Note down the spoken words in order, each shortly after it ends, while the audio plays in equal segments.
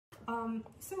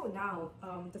So now,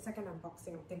 the second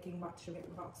unboxing, I'm thinking what should we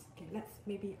unbox? Okay, let's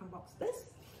maybe unbox this.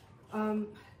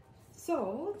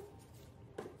 So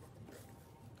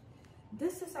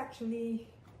this is actually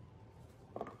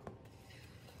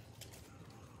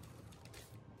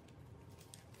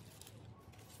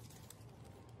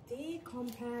the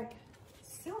compact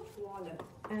silk wallet,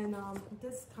 and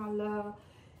this color,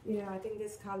 I think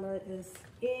this color is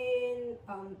in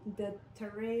the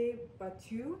terre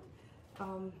battue.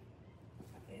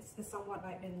 It's somewhat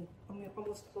like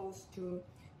almost close to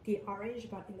the orange,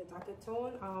 but in the darker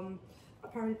tone.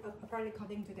 Apparently,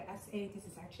 according to the SA, this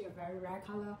is actually a very rare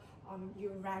color.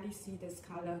 You rarely see this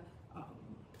color,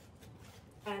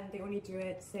 and they only do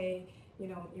it, say,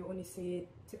 you only see it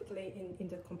typically in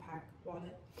the compact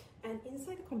wallet. And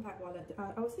inside the compact wallet,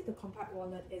 I would say the compact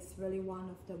wallet is really one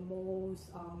of the most,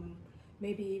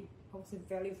 maybe I would say,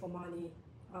 value for money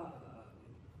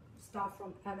stuff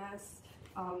from Hermes.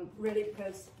 Really,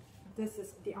 because this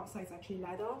is, the outside is actually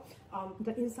leather,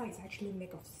 the inside is actually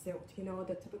made of silk,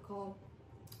 the typical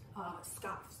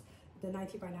scarves, the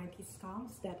 90 by 90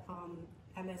 scarves that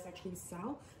Hermes actually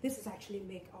sell. This is actually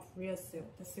made of real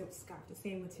silk, the silk scarf, the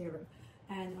same material.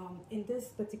 And in this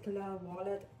particular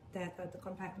wallet, the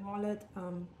compact wallet,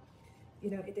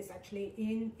 it is actually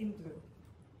in blue.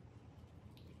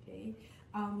 Okay.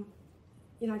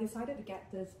 I decided to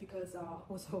get this because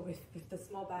also with the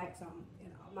small bags,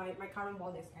 my current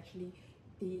wallet is actually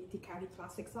the Cali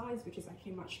Classic size, which is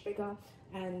actually much bigger,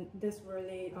 and this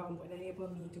really would enable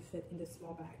me to fit in the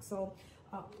small bag. So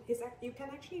you can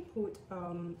actually put,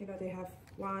 they have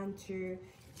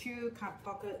two card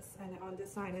pockets, and on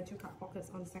this side, and two card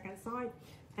pockets on the second side,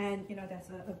 and there's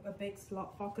a big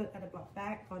slot pocket at the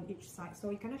back on each side. So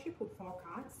you can actually put 4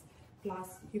 cards.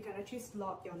 Plus, you can actually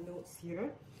slot your notes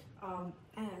here,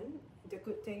 and the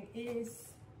good thing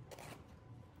is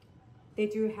they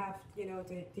do have,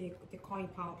 the coin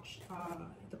pouch,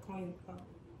 the coin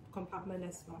compartment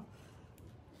as well.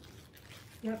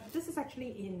 Yeah, this is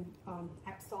actually in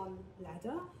Epsom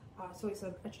leather, so it's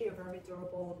actually a very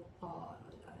durable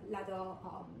leather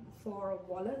for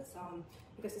wallets,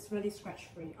 because it's really scratch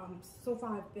free. So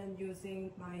far, I've been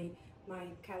using my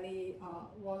Kelly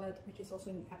wallet, which is also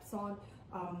in Epsom,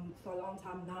 for a long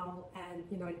time now, and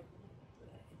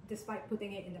despite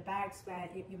putting it in the bags where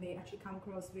you may actually come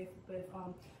across with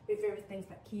various things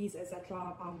like keys,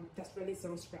 etc., there's really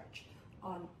zero scratch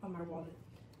on my wallet.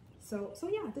 So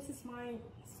yeah, this is my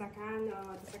second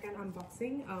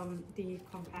unboxing, the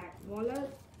compact wallet.